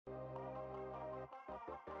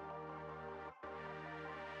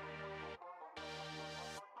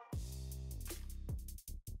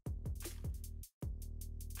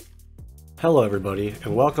Hello everybody,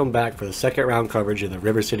 and welcome back for the second round coverage of the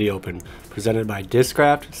River City Open, presented by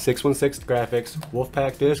Discraft, 616 Graphics,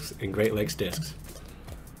 Wolfpack Discs, and Great Lakes Discs.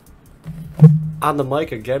 On the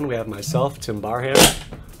mic again we have myself, Tim Barham,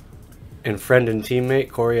 and friend and teammate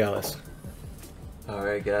Corey Ellis.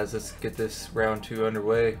 Alright guys, let's get this round 2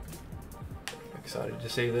 underway. Excited to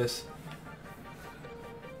see this.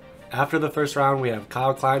 After the first round we have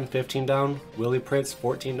Kyle Klein 15 down, Willie Pritz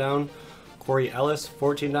 14 down, Corey Ellis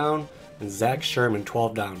 14 down, and Zac Sherman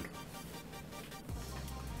 12 down.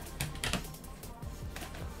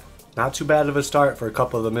 Not too bad of a start for a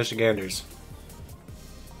couple of the Michiganders.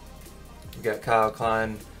 We got Kyle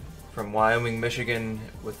Klein from Wyoming, Michigan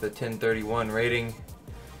with the 1031 rating,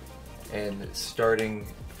 and starting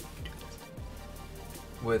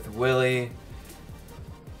with Willie,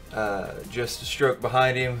 just a stroke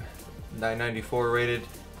behind him, 994 rated.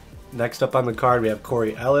 Next up on the card we have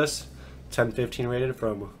Corey Ellis, 1015 rated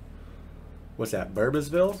from, what's that,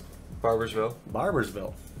 Barbersville.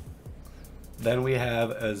 Then we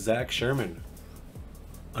have Zac Sherman,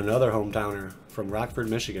 another hometowner from Rockford,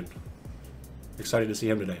 Michigan. Excited to see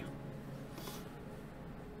him today.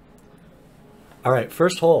 Alright,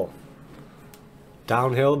 first hole.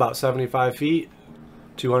 Downhill about 75 feet,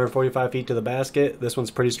 245 feet to the basket. This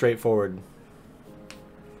one's pretty straightforward.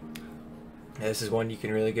 Yeah, this is one you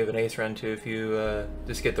can really give an ace run to if you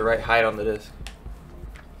just get the right height on the disc.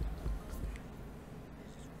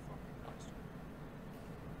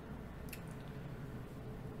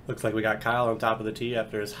 Looks like we got Kyle on top of the tee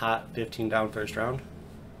after his hot 15 down first round.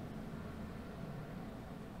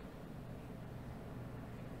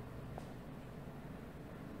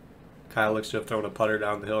 Kyle looks to have thrown a putter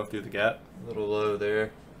down the hill through the gap. A little low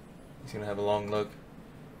there. He's going to have a long look.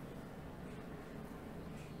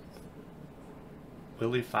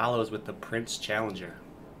 Willie follows with the Prince Challenger.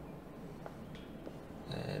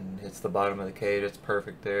 And hits the bottom of the cage. That's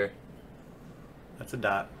perfect there. That's a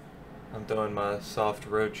dot. I'm throwing my soft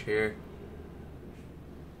roach here.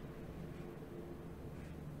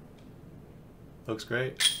 Looks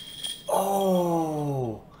great.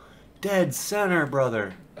 Oh! Dead center,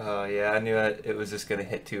 brother. Oh yeah, I knew it was just going to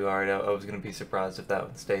hit too hard. I was going to be surprised if that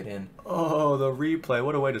one stayed in. Oh, the replay.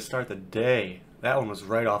 What a way to start the day. That one was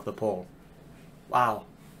right off the pole. Wow.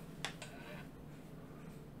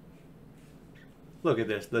 Look at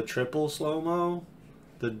this. The triple slow-mo.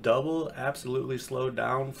 The double absolutely slowed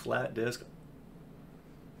down flat disc.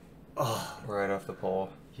 Oh, right off the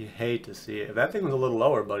pole. You hate to see it. If that thing was a little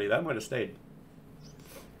lower, buddy, that might have stayed.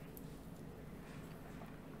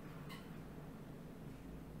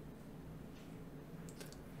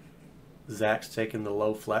 Zach's taking the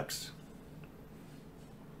low flex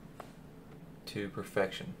to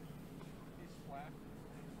perfection.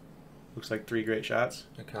 Looks like 3 great shots.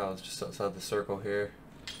 And Kyle's just outside the circle here.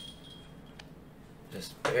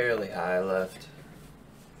 Just barely high left.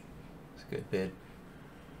 It's a good bid.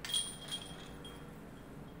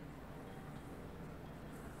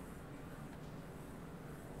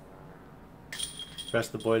 The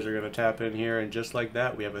rest of the boys are going to tap in here, and just like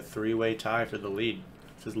that, we have a 3-way tie for the lead.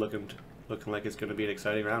 This is looking like it's going to be an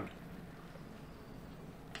exciting round.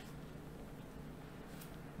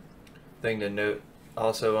 Thing to note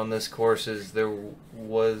also on this course is there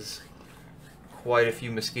was quite a few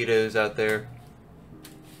mosquitoes out there,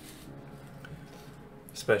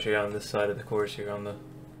 especially on this side of the course here on the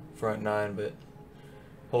front 9. But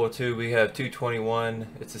hole 2 we have 221.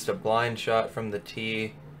 It's just a blind shot from the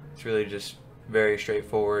tee. It's really just very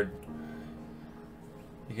straightforward.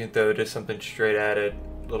 You can throw just something straight at it,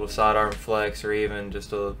 little sidearm flex, or even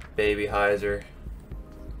just a baby hyzer.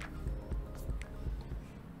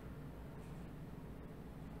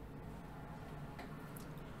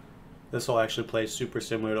 This will actually play super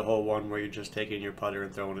similar to hole 1, where you're just taking your putter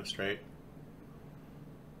and throwing it straight.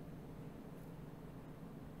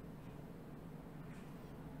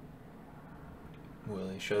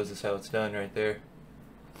 Willie shows us how it's done right there.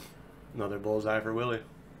 Another bullseye for Willie.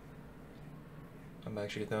 I'm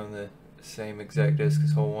actually throwing the same exact disc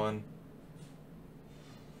as hole 1.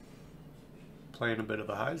 Playing a bit of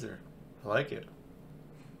a hyzer. I like it.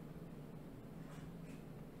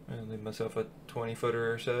 I'll leave myself a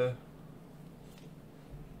 20-footer or so.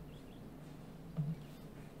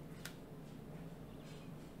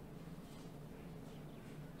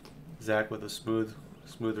 Zach with a smooth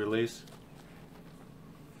release.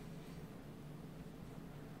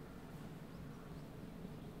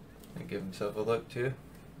 And give himself a look too.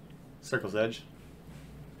 Circle's edge.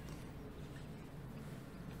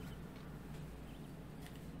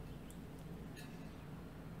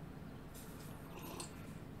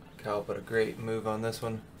 Kyle put a great move on this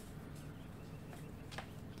one.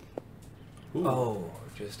 Ooh. Oh,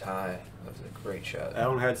 just high. That was a great shot. That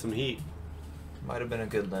one had some heat. Might have been a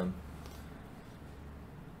good limb.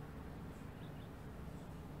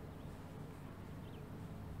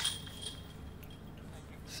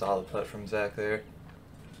 Solid putt from Zac there.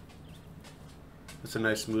 It's a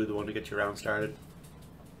nice smooth one to get your round started.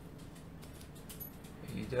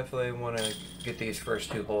 You definitely want to get these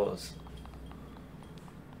first 2 holes.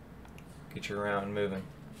 Get your round moving.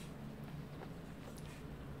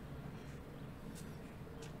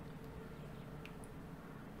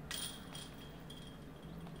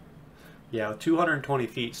 Yeah, 220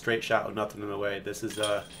 feet straight shot with nothing in the way. This is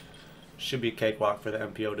should be a cakewalk for the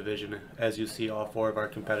MPO division, as you see all 4 of our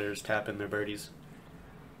competitors tap in their birdies.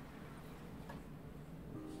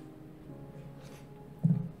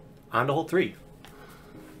 On to hole 3.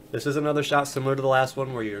 This is another shot similar to the last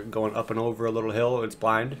one where you're going up and over a little hill. It's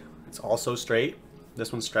blind. It's also straight.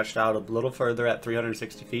 This one's stretched out a little further at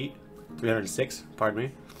 360 feet. 306, pardon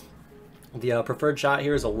me. The preferred shot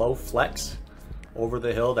here is a low flex over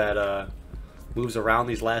the hill that moves around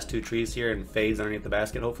these last 2 trees here and fades underneath the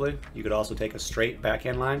basket, hopefully. You could also take a straight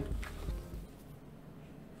backhand line.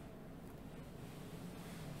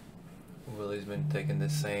 Willie's been taking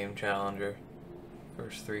this same challenger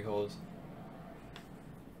first 3 holes.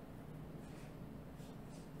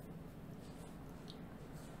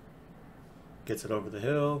 Gets it over the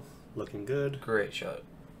hill, looking good. Great shot.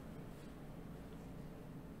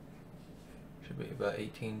 Should be about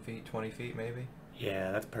 18 feet, 20 feet maybe.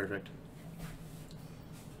 Yeah, that's perfect.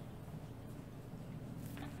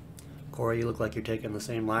 Corey, you look like you're taking the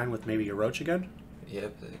same line with maybe your roach again?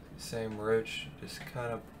 Yep, the same roach. Just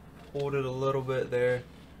kind of pulled it a little bit there.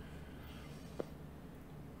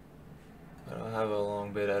 I don't have a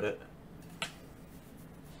long bit at it.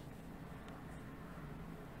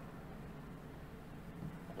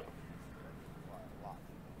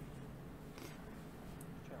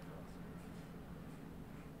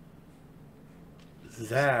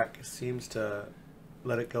 Zac seems to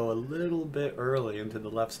let it go a little bit early into the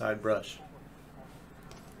left side brush.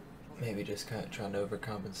 Maybe just kind of trying to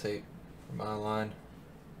overcompensate for my line.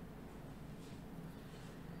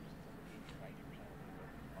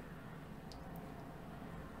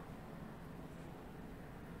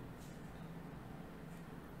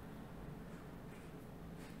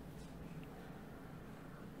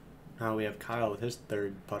 Now we have Kyle with his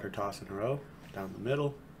 3rd putter toss in a row, down the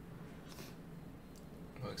middle.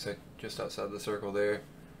 Looks like just outside the circle there.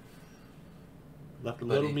 Left a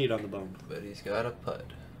little meat on the bone. But he's got a putt.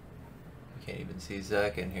 You can't even see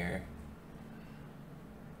Zac in here.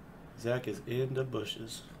 Zac is in the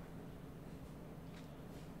bushes.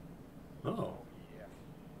 Oh.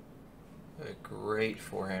 A great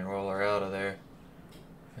forehand roller out of there.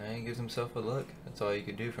 And he gives himself a look. That's all you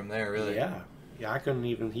could do from there, really. Yeah. Yeah, I couldn't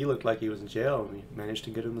even, he looked like he was in jail and he managed to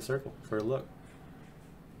get in the circle for a look.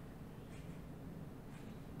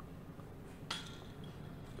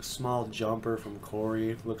 A small jumper from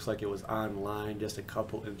Corey. Looks like it was on line, just a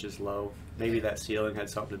couple inches low. Maybe that ceiling had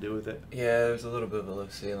something to do with it. Yeah, there's a little bit of a low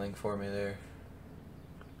ceiling for me there.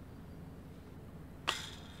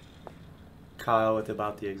 Kyle with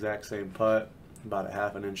about the exact same putt, about a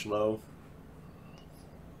half an inch low.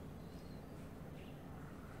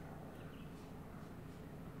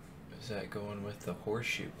 Is that going with the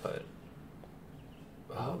horseshoe putt?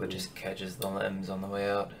 Oh, but just catches the limbs on the way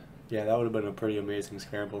out. Yeah, that would have been a pretty amazing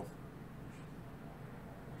scramble.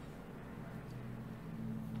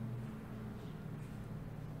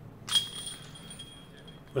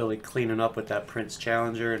 Willie cleaning up with that Prince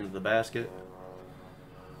Challenger into the basket.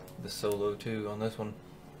 The solo too on this one.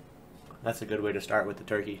 That's a good way to start with the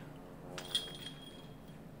turkey.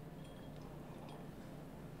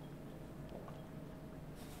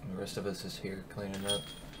 The rest of us is here cleaning up.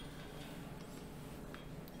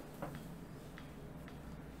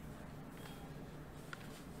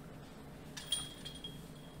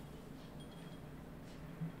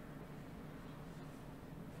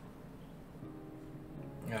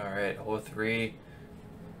 Alright, hole 3.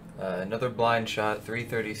 Another blind shot,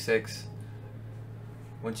 336.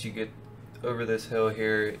 Once you get over this hill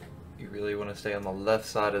here, you really want to stay on the left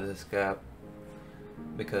side of this gap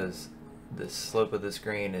because the slope of this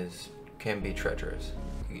green can be treacherous.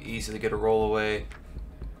 You can easily get a roll away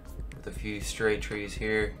with a few straight trees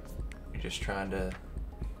here. You're just trying to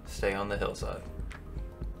stay on the hillside.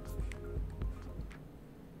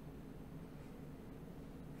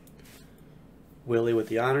 Willie with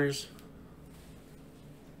the honors.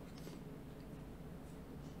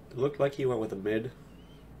 It looked like he went with a mid.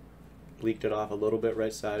 Leaked it off a little bit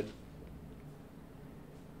right side.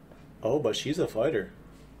 Oh, but she's a fighter.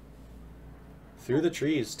 Through the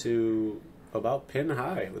trees to about pin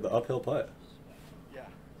high with the uphill putt. Yeah.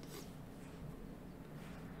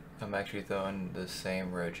 I'm actually throwing the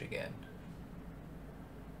same roach again.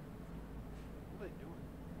 What are they doing?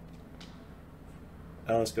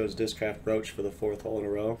 Ellis goes discraft roach for the 4th hole in a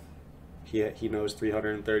row. He knows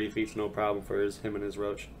 330 feet's no problem for him and his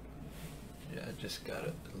roach. Yeah, just got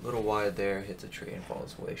it a little wide there, hits a tree and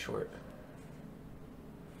falls way short.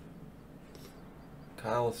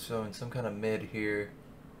 Kyle's showing some kind of mid here.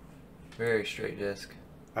 Very straight disc.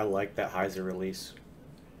 I like that hyzer release.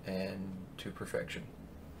 And to perfection.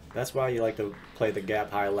 That's why you like to play the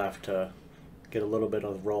gap high left to get a little bit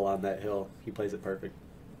of roll on that hill. He plays it perfect.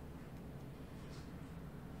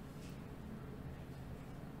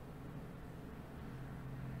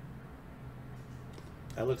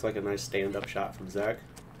 That looks like a nice stand-up shot from Zac.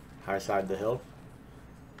 High side the hill.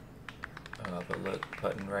 But look,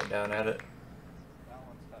 putting right down at it. That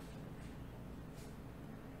one's tough.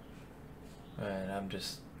 And I'm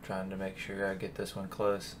just trying to make sure I get this one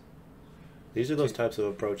close. These are those types of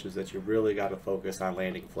approaches that you really got to focus on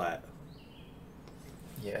landing flat.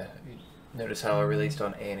 Yeah, notice how I released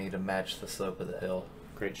on Annie to match the slope of the hill.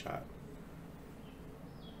 Great shot.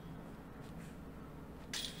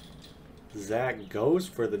 Zac goes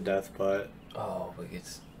for the death putt. Oh, but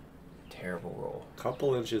gets terrible roll.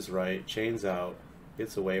 Couple inches right, chains out,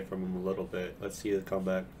 gets away from him a little bit. Let's see the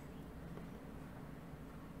comeback.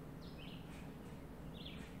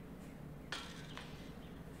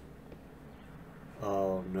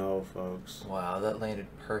 Oh no, folks. Wow, that landed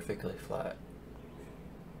perfectly flat.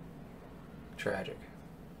 Tragic.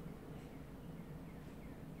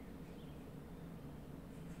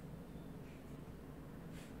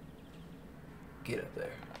 Get up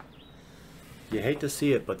there. You hate to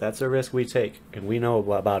see it, but that's a risk we take, and we know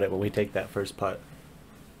about it when we take that first putt.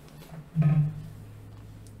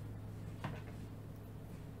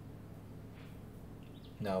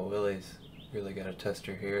 Now Willie's really got a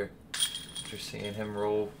tester here. After seeing him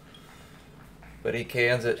roll. But he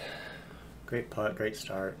cans it. Great putt, great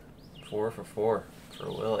start. 4 for 4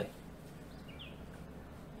 for Willie.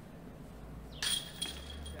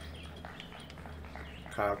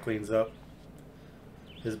 Kyle cleans up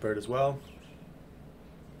his bird as well.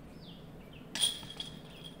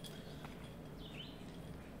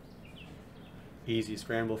 Easy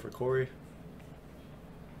scramble for Corey.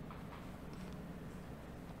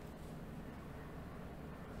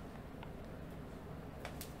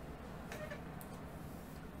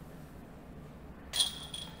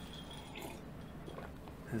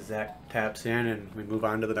 Zac taps in and we move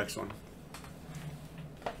on to the next one.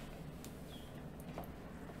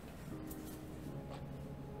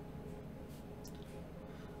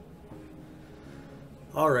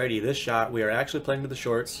 Alrighty, this shot we are actually playing to the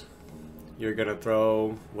shorts. You're going to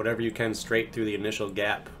throw whatever you can straight through the initial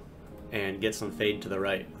gap and get some fade to the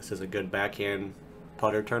right. This is a good backhand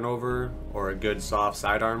putter turnover or a good soft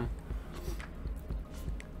sidearm.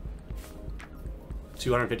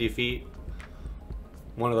 250 feet,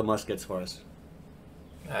 one of the muskets for us.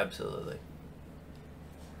 Absolutely.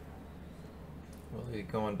 Willie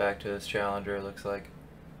going back to his challenger, it looks like.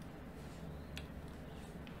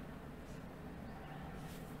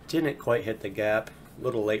 Didn't quite hit the gap,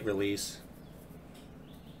 little late release.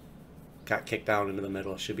 Got kicked down into the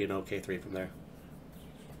middle, should be an okay 3 from there.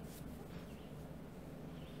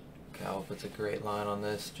 Cal puts a great line on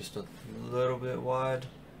this, just a little bit wide.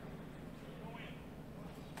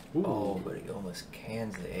 Ooh. Oh, but he almost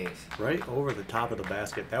cans the ace. Right over the top of the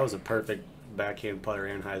basket. That was a perfect backhand putter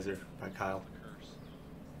and hyzer by Kyle.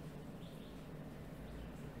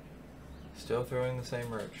 Still throwing the same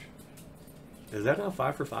roach. Is that now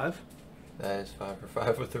 5 for 5? That is 5 for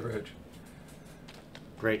 5 with the roach.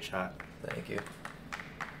 Great shot. Thank you.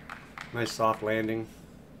 Nice soft landing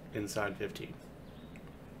inside 15.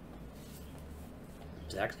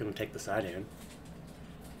 Zac's going to take the side hand.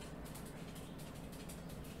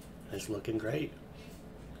 It's looking great.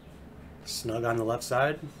 Snug on the left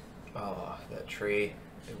side. Oh, that tree.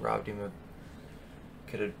 It robbed him of...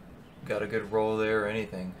 Could have got a good roll there or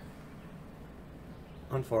anything.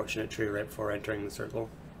 Unfortunate tree right before entering the circle.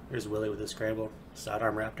 Here's Willie with his scramble.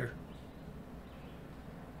 Sidearm raptor.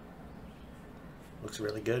 Looks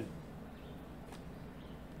really good.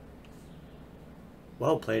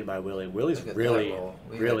 Well played by Willie. Willie's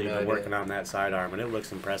really been working on that sidearm, and it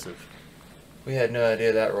looks impressive. We had no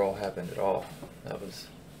idea that roll happened at all. That was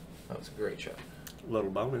a great shot.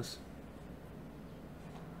 Little bonus.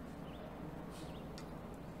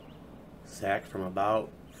 Zac from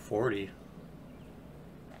about 40.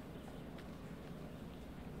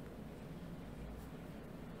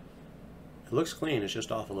 It looks clean, it's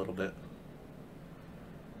just off a little bit.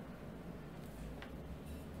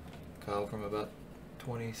 Kyle from about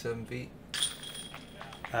 27 feet.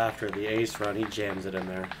 After the ace run, he jams it in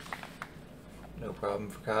there. No problem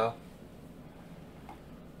for Kyle.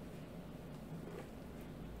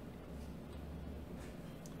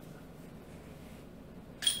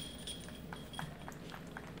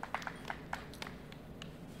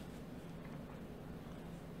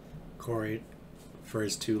 Corey, for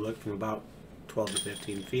his 2 look from about 12 to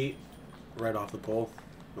 15 feet, right off the pole,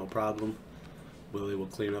 no problem. Willie will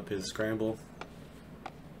clean up his scramble.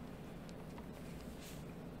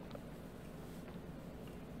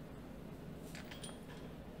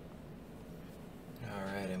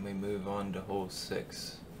 Alright, and we move on to hole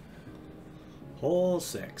 6. Hole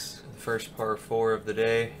 6. The first par 4 of the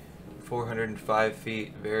day, 405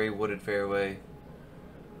 feet, very wooded fairway.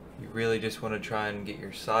 You really just want to try and get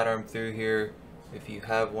your sidearm through here. If you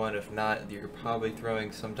have one, if not, you're probably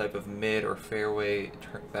throwing some type of mid or fairway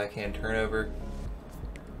backhand turnover.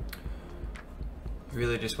 You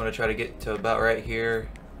really just want to try to get to about right here,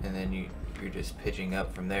 and then you're just pitching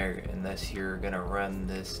up from there, unless you're going to run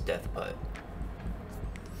this death putt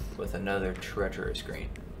with another treacherous green.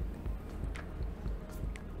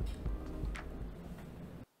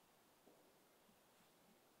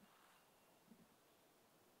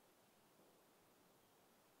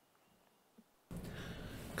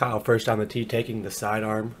 Kyle first on the tee, taking the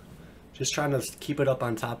sidearm, just trying to keep it up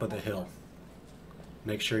on top of the hill.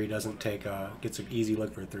 Make sure he doesn't gets an easy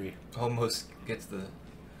look for 3. Almost gets the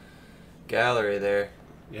gallery there.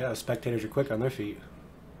 Yeah, spectators are quick on their feet.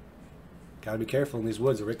 Gotta be careful in these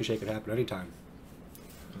woods. A ricochet could happen anytime.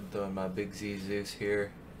 I'm throwing my big Z Zeus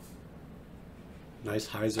here. Nice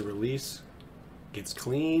hyzer release. Gets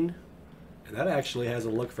clean. And that actually has a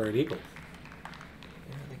look for an eagle.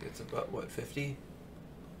 Yeah, I think it's about, what, 50?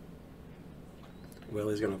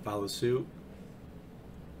 Willie's going to follow suit.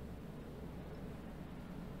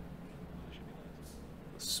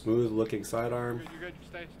 Smooth looking sidearm. You're good.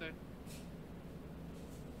 Stay.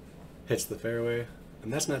 Hits the fairway.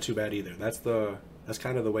 And that's not too bad either. That's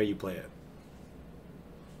kind of the way you play it.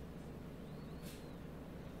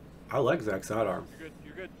 I like Zach's sidearm.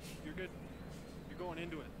 You're good. You're going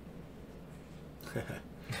into it.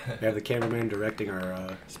 We have the cameraman directing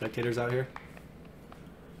our spectators out here.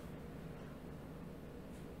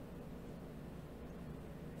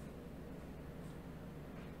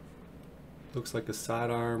 Looks like a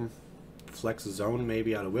sidearm flex zone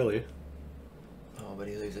maybe out of Willie. Oh, but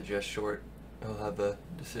he leaves it just short. He'll have a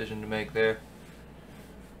decision to make there.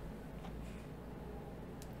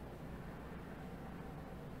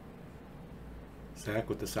 Zach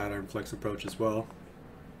with the sidearm flex approach as well.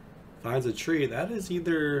 Finds a tree. That is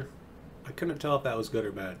either... I couldn't tell if that was good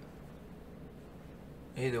or bad.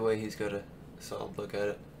 Either way, he's got a solid look at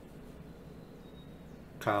it.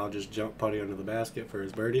 Kyle just jump putty under the basket for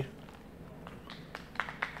his birdie.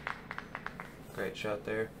 Great shot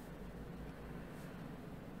there.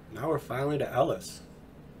 Now we're finally to Ellis.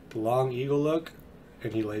 The long eagle look,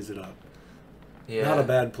 and he lays it up. Yeah. Not a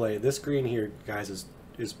bad play. This green here, guys,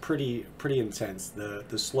 is pretty intense.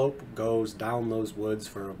 The slope goes down those woods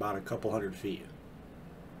for about a couple hundred feet.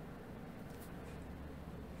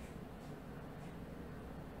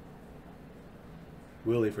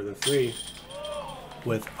 Willie for the 3.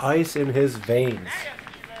 With ice in his veins.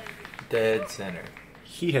 Dead center.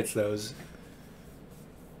 He hits those.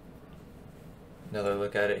 Another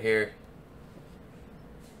look at it here.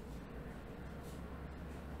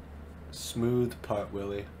 Smooth putt,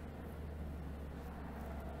 Willie.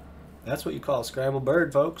 That's what you call a scramble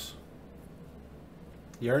bird, folks.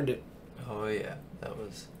 You earned it. Oh yeah, that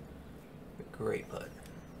was a great putt.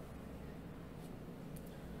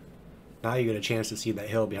 Now you get a chance to see that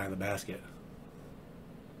hill behind the basket.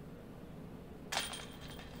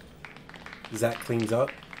 Zach cleans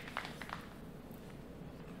up.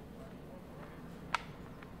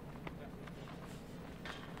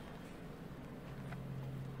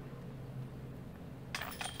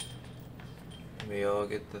 We all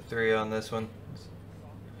get the 3 on this one.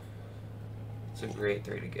 It's a great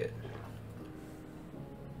 3 to get.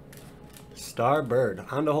 Star bird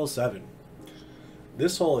on to hole 7.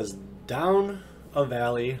 This hole is down a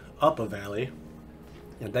valley, up a valley,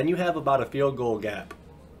 and then you have about a field goal gap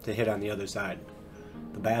to hit on the other side.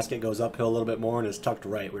 The basket goes uphill a little bit more and is tucked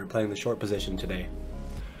right. We were playing the short position today.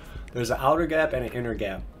 There's an outer gap and an inner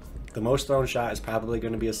gap. The most thrown shot is probably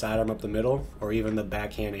going to be a sidearm up the middle or even the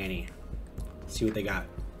backhand Annie. See what they got.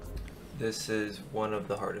 This is one of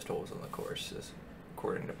the hardest holes on the course,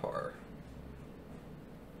 according to par.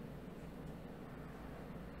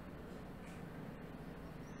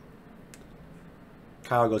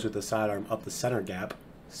 Kyle goes with the sidearm up the center gap.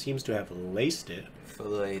 Seems to have laced it.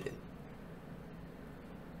 Filleted.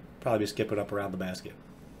 Probably be skipping up around the basket.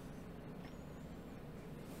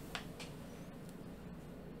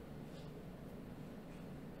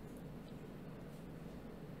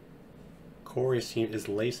 Corey is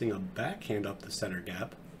lacing a backhand up the center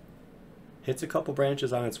gap. Hits a couple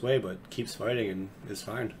branches on its way, but keeps fighting and is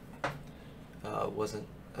fine. Wasn't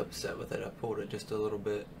upset with it. I pulled it just a little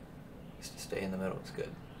bit just to stay in the middle. It's good.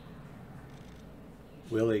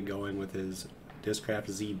 Willie going with his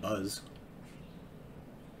Discraft Z Buzz.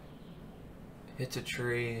 Hits a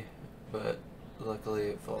tree, but luckily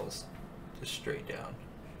it falls just straight down.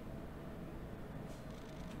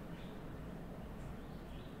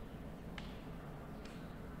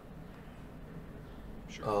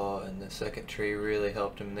 Sure. Oh, and the second tree really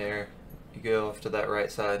helped him there. You go off to that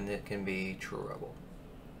right side and it can be trouble.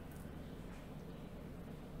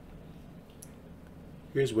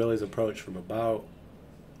 Here's Willie's approach from about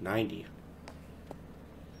 90.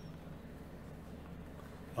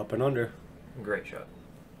 Up and under. Great shot.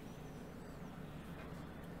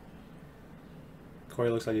 Corey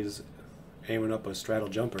looks like he's aiming up a straddle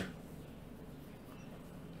jumper.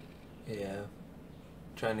 Yeah.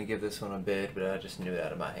 Trying to give this one a bid, but I just knew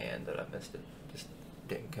out of my hand that I missed it. Just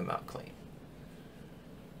didn't come out clean.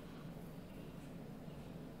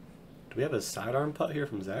 Do we have a sidearm putt here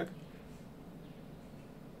from Zac?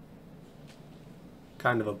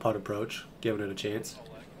 Kind of a putt approach, giving it a chance.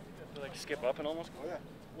 Like skip up and almost. Oh yeah.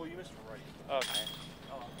 Well, you missed it right. Okay.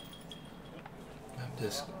 I'm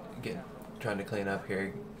just trying to clean up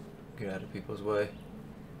here, get out of people's way.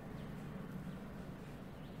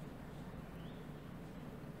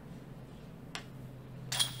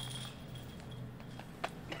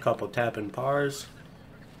 Couple tapping pars.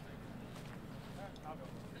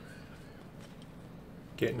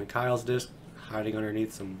 Getting to Kyle's disc, hiding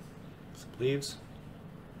underneath some leaves.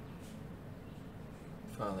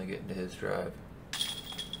 Finally getting to his drive.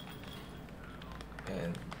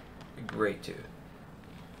 And great two.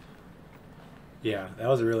 Yeah, that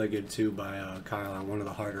was a really good two by Kyle on one of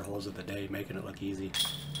the harder holes of the day, making it look easy.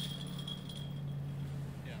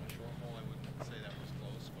 Yeah, the short hole, I wouldn't say that was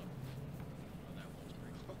close, but that was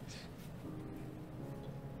pretty close.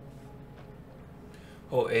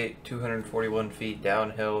 Hole 8, 241 feet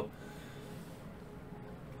downhill.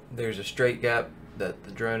 There's a straight gap that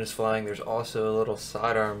the drone is flying. There's also a little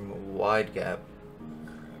sidearm wide gap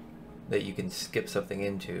that you can skip something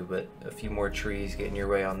into, but a few more trees get in your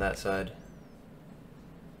way on that side.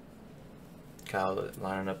 Kyle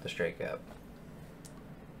lining up the straight gap.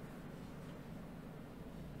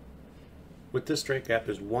 With this straight gap,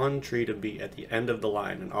 there's one tree to beat at the end of the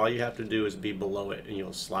line, and all you have to do is be below it, and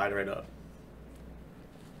you'll slide right up.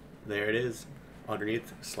 There it is,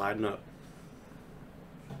 underneath, sliding up.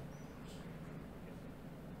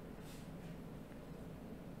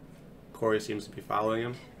 Corey seems to be following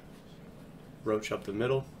him. Roach up the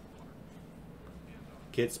middle.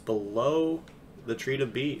 Gets below the tree to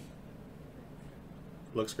beat.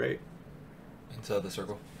 Looks great. Inside the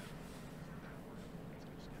circle.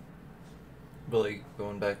 Billy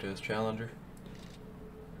going back to his challenger.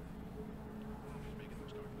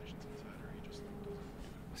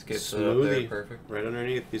 Skips it up there, Smoothie. perfect. Right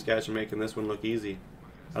underneath. These guys are making this one look easy.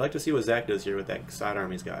 I'd like to see what Zac does here with that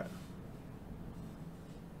sidearm he's got.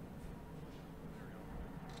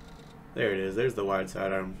 There it is. There's the wide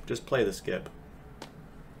sidearm. Just play the skip.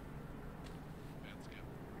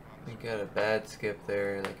 He got a bad skip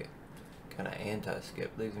there, like a kind of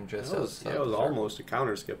anti-skip. Leaves him just outside. Yeah, it was almost a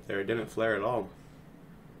counter skip there. It didn't flare at all.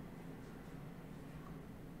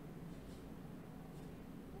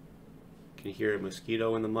 Can you hear a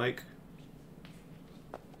mosquito in the mic?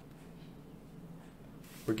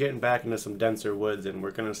 We're getting back into some denser woods, and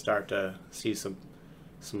we're gonna start to see some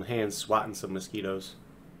hands swatting some mosquitoes.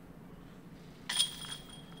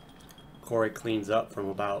 Corey cleans up from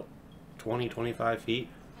about 20-25 feet,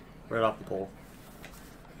 right off the pole.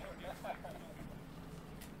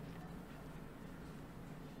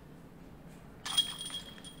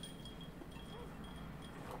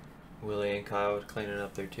 Willie and Kyle cleaning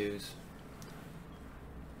up their twos.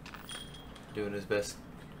 Doing his best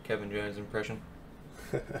Kevin Jones impression.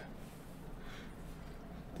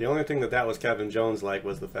 The only thing that was Kevin Jones like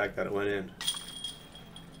was the fact that it went in.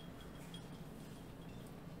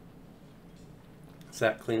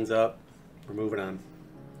 Zac cleans up. We're moving on.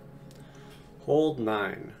 Hole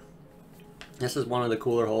 9. This is one of the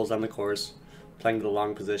cooler holes on the course. Playing to the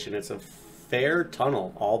long position. It's a fair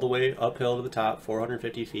tunnel all the way uphill to the top,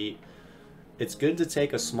 450 feet. It's good to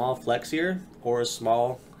take a small flex here or a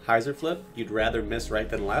small hyzer flip. You'd rather miss right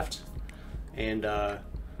than left. And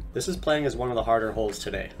this is playing as one of the harder holes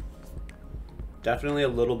today. Definitely a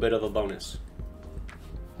little bit of a bonus.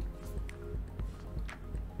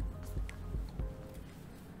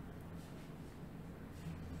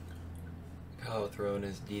 throwing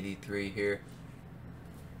his DD3 here.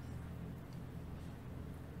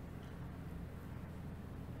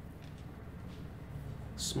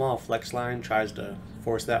 Small flex line, tries to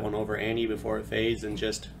force that one over Annie before it fades and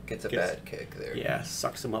just Gets a bad kick there. Yeah,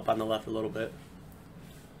 sucks him up on the left a little bit.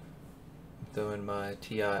 Throwing my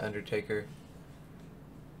TI Undertaker.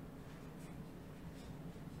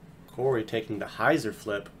 Corey taking the hyzer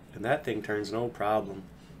flip, and that thing turns no problem.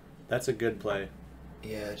 That's a good play.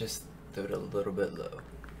 Yeah, just throw it a little bit low.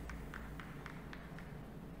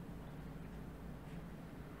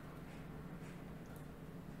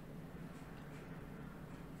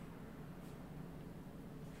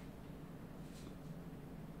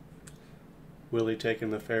 Willie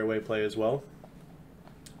taking the fairway play as well.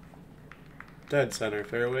 Dead center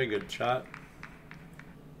fairway, good shot.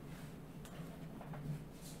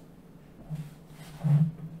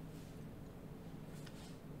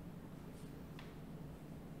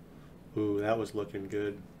 Ooh, that was looking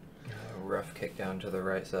good. Rough kick down to the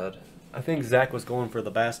right side. I think Zach was going for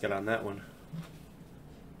the basket on that one.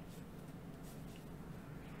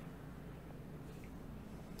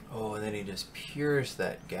 Oh, and then he just pures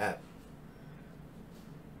that gap.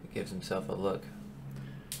 He gives himself a look.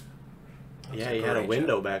 Yeah, he had a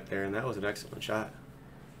window back there, and that was an excellent shot.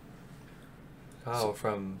 Kyle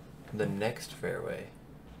from the next fairway.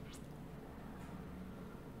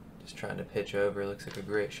 Just trying to pitch over. Looks like a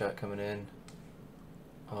great shot coming in.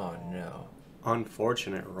 Oh, no.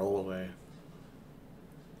 Unfortunate roll away.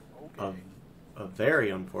 A very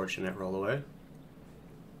unfortunate roll away.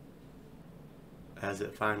 As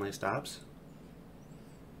it finally stops.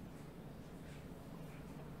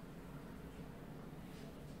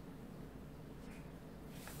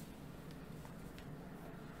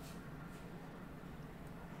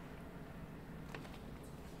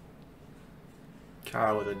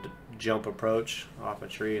 Kyle with a jump approach off a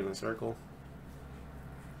tree in the circle.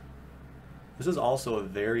 This is also a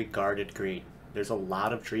very guarded green. There's a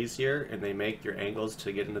lot of trees here, and they make your angles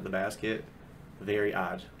to get into the basket very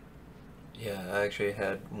odd. Yeah, I actually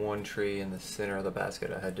had one tree in the center of the basket.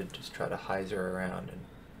 I had to just try to hyzer around and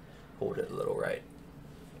hold it a little right.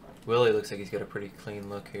 Willie looks like he's got a pretty clean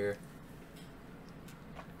look here.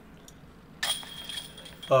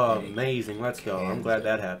 Oh, amazing. Let's go. I'm glad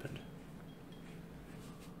that happened.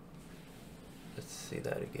 Let's see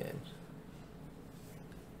that again.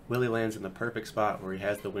 Willie lands in the perfect spot where he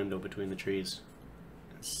has the window between the trees.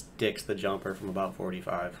 Sticks the jumper from about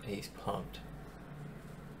 45. He's pumped.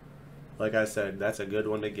 Like I said, that's a good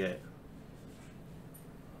one to get.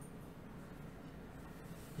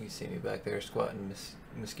 You can see me back there squatting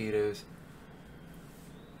mosquitos.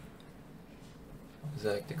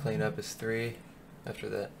 Zach to clean up his 3 after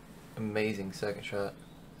that amazing second shot.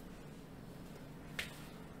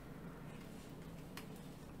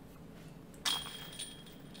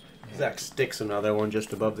 Zach sticks another one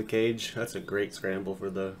just above the cage. That's a great scramble for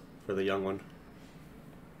the young one.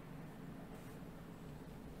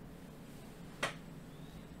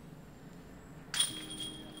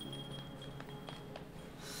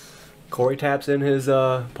 Corey taps in his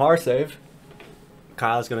par save.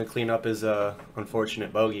 Kyle's going to clean up his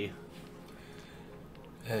unfortunate bogey.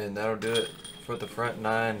 And that'll do it for the front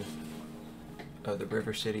 9 of the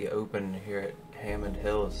River City Open here at Hammond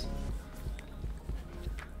Hills.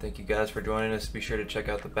 Thank you guys for joining us. Be sure to check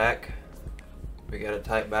out the back. We got a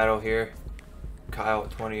tight battle here. Kyle at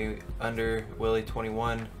 20 under, Willie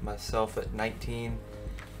 21, myself at 19,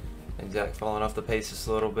 and Zach falling off the pace just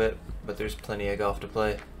a little bit, but there's plenty of golf to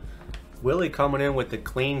play. Willie coming in with the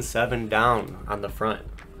clean 7 down on the front.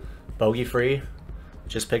 Bogey free.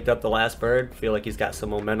 Just picked up the last bird. Feel like he's got some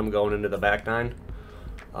momentum going into the back 9.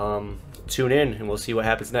 Tune in and we'll see what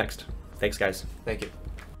happens next. Thanks, guys. Thank you.